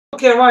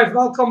Okay, right,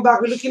 welcome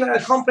back. We're looking at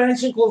a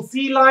comprehension called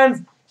Sea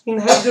Lions in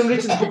Hayden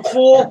Rich's book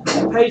 4,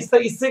 page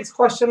 36,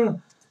 question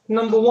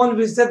number 1.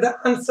 We said the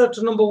answer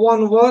to number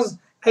 1 was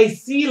a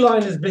sea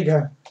lion is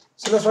bigger.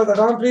 So let's write that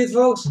down, please,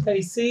 folks.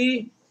 A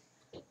sea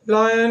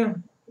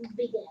lion.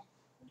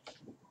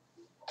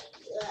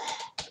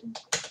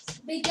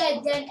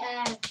 Bigger than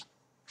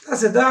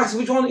That's it. That's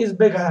which one is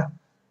bigger.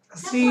 A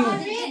sea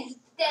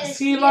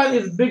lion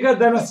is bigger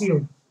than a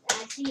seal.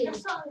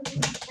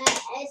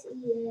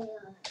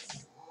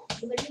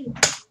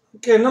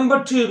 Okay,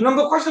 number 2. Question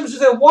number 2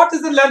 says, what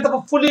is the length of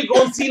a fully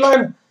grown sea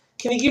lion?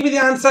 Can you give me the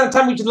answer and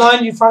tell me which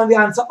line you find the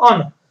answer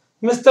on?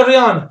 Mr.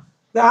 Rian,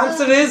 the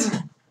answer is?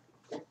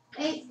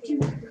 8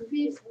 to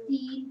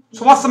 15.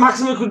 So what's the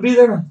maximum it could be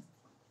then?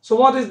 So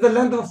what is the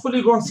length of a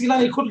fully grown sea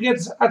lion? It could get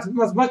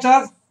as much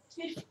as?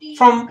 15.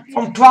 From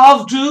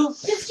 12 to?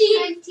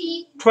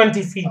 20.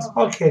 20 feet.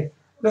 Okay,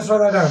 let's write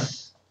that down.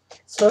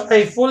 So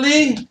a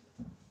fully,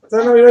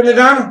 then are we writing it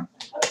down?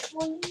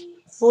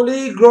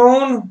 Fully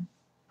grown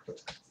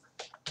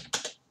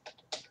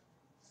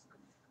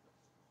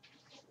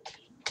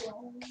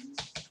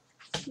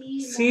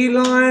sea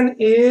lion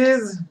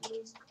is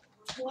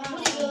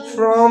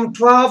from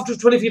 12 to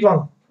 20 feet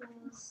long.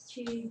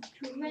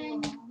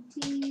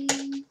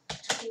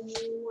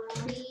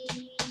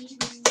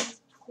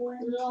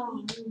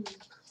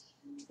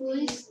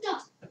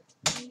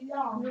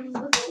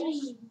 Number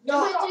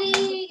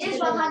 3 is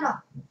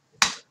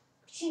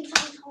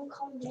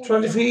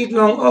 20 feet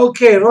long.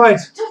 Okay, right.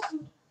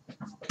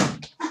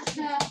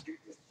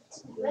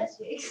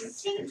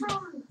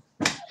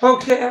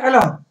 Okay,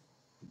 Ella,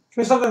 can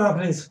we stop that now,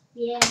 please?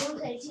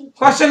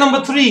 Question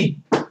number 3.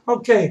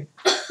 Okay.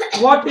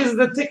 What is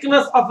the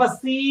thickness of a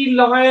sea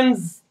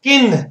lion's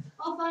skin?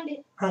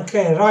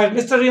 Okay, right.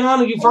 Mr.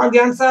 Rihan, you found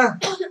the answer?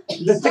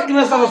 The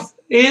thickness of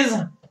is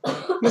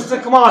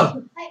Mr.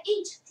 Kamal.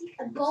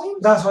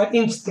 That's right,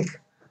 inch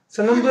thick.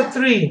 So number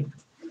 3.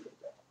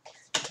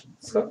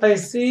 So I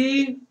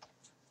see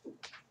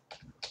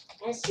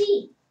a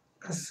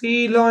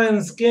sea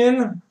lion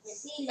skin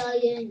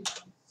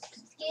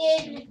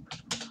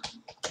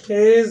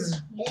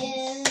is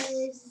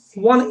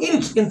 1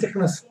 inch in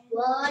thickness.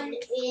 1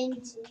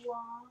 inch.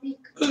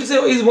 You say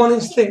is 1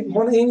 inch thick.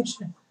 1 inch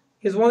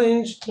is 1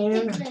 inch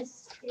in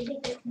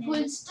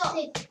Full stop.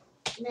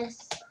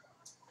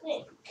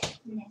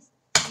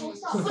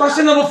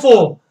 Question number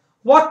 4.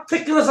 What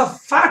thickness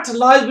of fat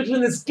lies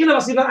between the skin of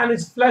a sea lion and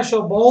its flesh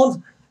or bones?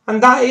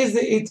 And that is,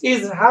 it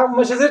is, how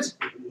much is it?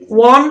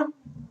 1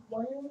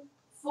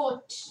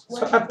 foot.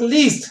 So at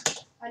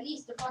least a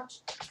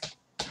foot.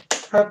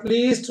 At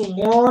least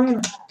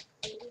 1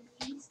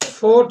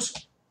 foot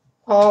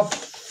of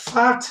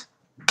fat.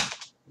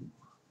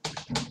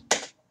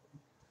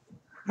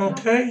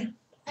 Okay.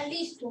 At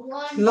least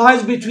 1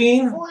 Lies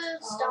between. full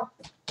stop.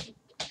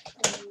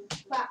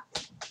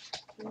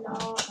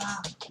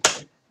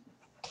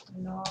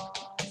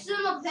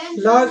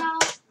 Lies.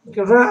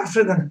 Okay, right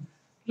after then.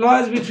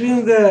 Lies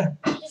between the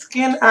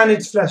skin and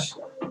its flesh.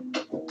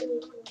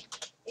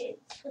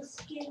 It's the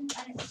skin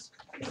and its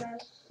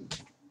flesh.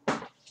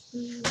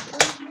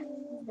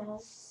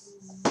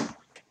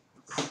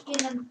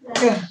 Skin and flesh.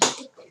 Okay.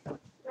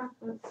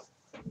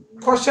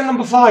 Question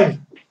number 5.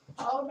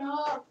 Oh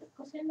no.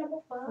 Question number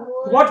 5.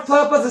 What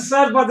purpose is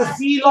served by the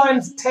sea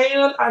lion's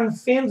tail and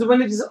fins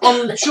when it is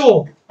on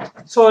shore?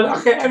 So,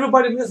 okay,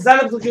 everybody,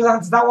 Zainab will give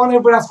answer that one.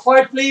 Everybody else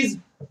quiet, please.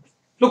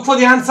 Look for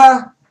the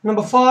answer.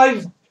 Number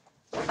 5.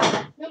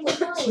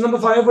 Number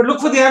 5. Everybody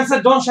look for the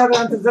answer. Don't shout the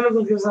answer. Zainab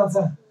will give the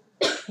answer.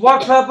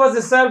 What purpose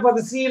is served by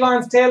the sea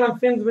lion's tail and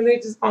fins when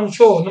it is on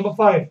shore? Number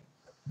 5.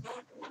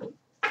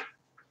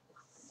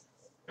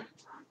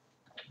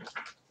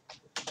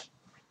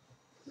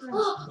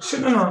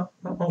 No.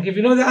 Okay, if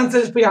you know the answer,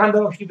 just put your hand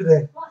up and keep it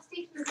there.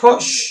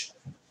 Shh.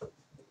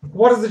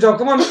 What is the job?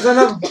 Come on,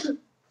 Zainab.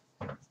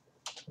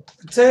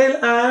 The tail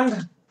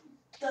and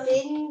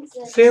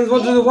fins.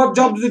 What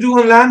job do they do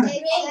on land?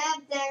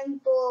 Serve them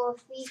for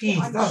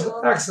Feed. That's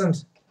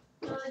excellent.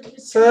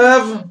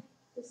 Serve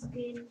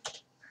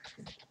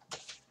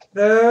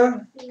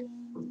the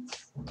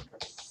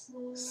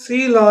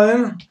sea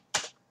lion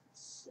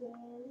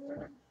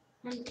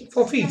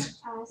for feet.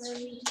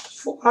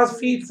 As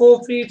feet,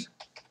 4 feet.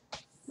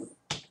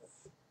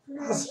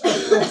 As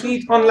 4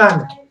 feet on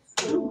land.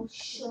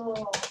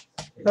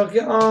 Okay,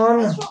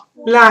 on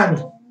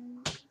land.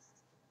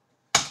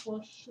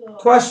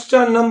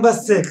 Question number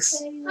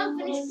 6.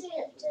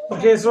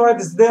 Okay, so right,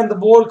 it's there on the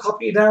board,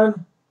 copy it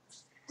down.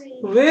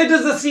 Where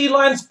does the sea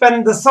lion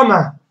spend the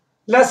summer?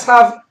 Let's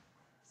have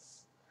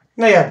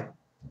Nayab.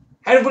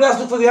 Everybody else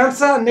look for the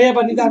answer. Nayab,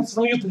 I need the answer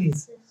from you,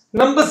 please.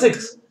 Number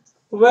 6.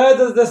 Where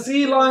does the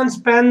sea lion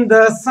spend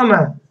the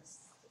summer?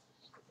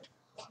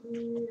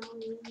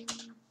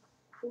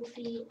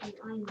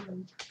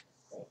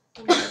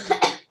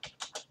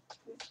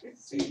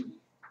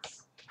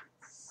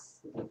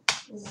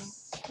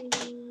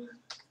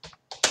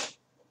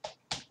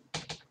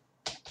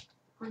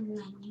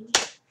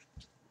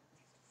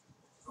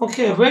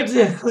 Okay, wait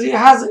there, because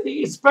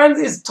he spends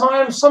his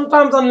time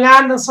sometimes on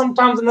land and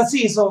sometimes on the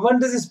sea. So when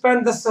does he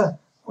spend this?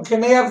 Okay,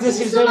 now of this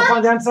he's going to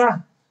find the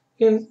answer.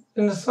 In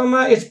the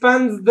summer, it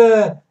spends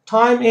the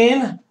time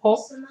in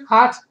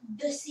at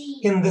The sea.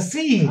 in the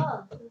sea.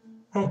 Oh.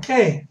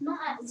 Okay, Not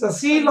at so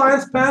sea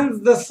lion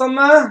spends the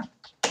summer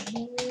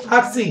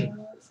at sea.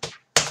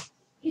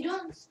 You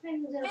don't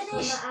spend the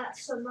summer at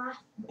summer.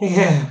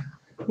 Yeah.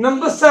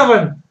 Number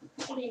 7.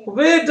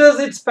 Where does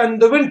it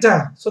spend the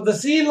winter? So the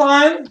sea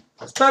lion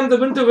spends the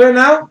winter where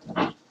now?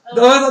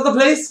 The other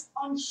place?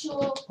 On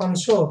shore. On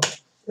shore.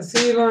 The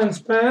sea lion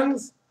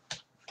spends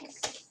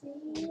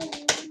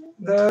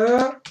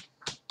the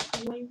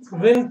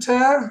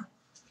winter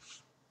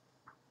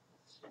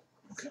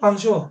on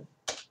shore.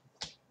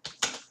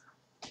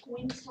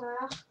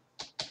 Winter.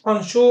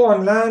 On shore,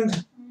 on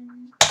land.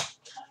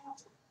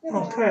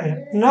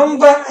 Okay.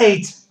 Number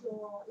 8.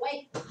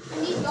 Wait.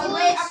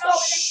 Wait.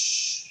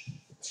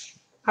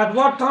 At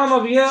what time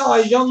of year are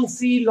young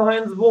sea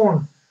lions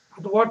born?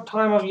 At what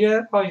time of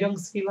year are young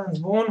sea lions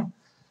born?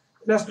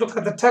 Let's look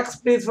at the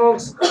text, please,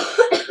 folks.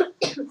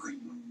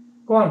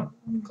 Go on.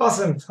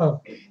 Qasim.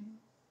 So,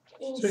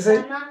 In should we say,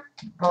 summer.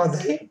 are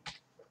they?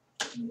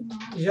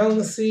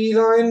 Young sea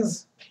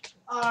lions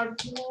Are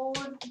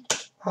born.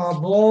 are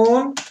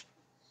born.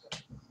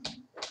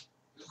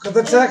 Look at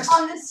the text.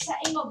 On the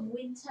setting of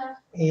winter.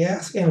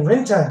 Yes, in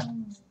winter.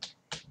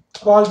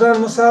 Well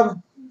done,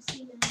 Musab.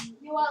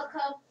 You're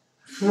welcome.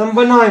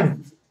 Number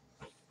 9.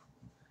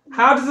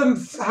 How does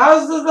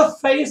the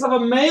face of a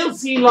male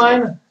sea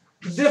lion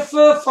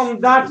differ from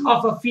that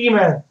of a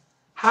female?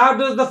 How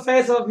does the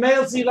face of a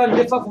male sea lion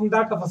differ from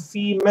that of a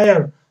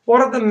female?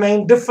 What are the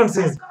main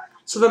differences?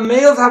 So the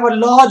males have a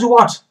large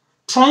what?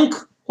 Trunk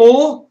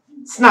or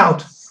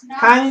snout,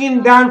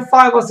 hanging down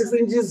 5 or 6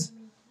 inches.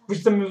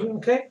 Which the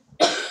okay?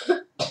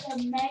 The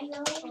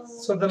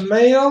males. So the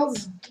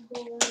males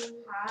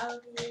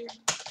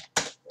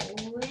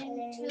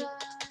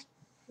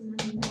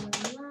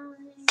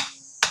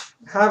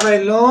have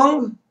a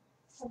long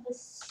Have a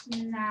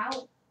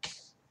snout.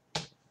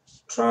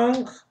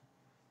 trunk.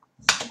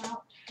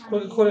 What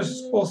do you call it?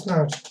 Or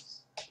snout?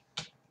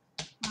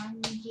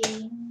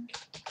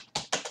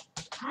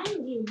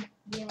 Hanging.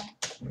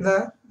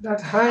 Yeah.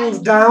 That hangs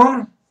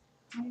down.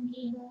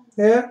 Hanging.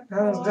 Yeah,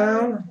 hangs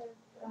down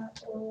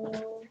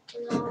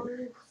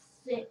Long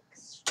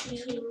 6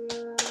 feet.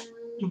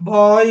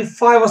 by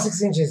 5 or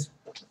 6 inches.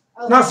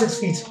 Not 6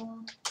 feet.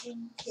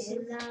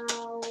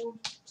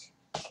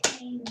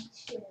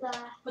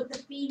 But the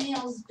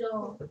females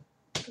don't.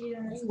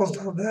 What's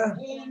that there?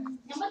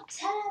 Number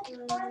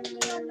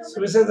 10.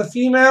 So we say the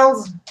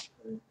females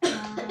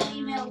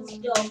Females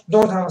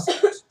don't have a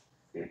snout.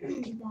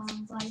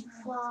 down by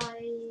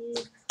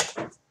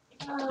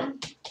 5.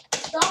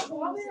 Stop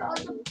worrying on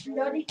the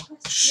bloody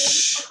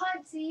question. I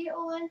can't see it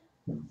all.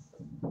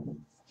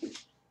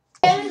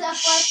 There is a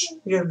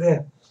fighting. Yeah,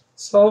 there.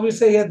 So we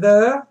say here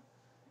the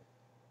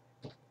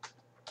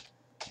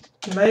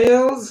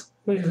males.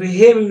 We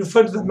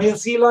refer to the male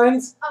sea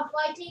lions. I'm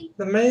fighting.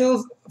 The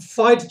males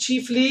fight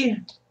chiefly.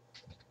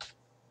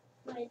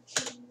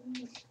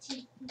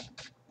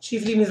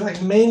 Chiefly means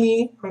like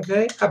mainly,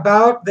 okay,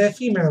 about their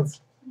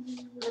females.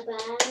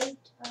 About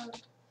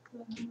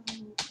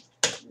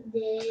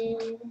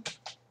the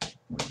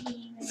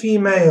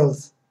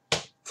Females.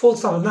 Full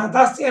stop. Now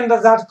that's the end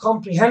of that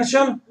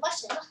comprehension.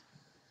 What's it?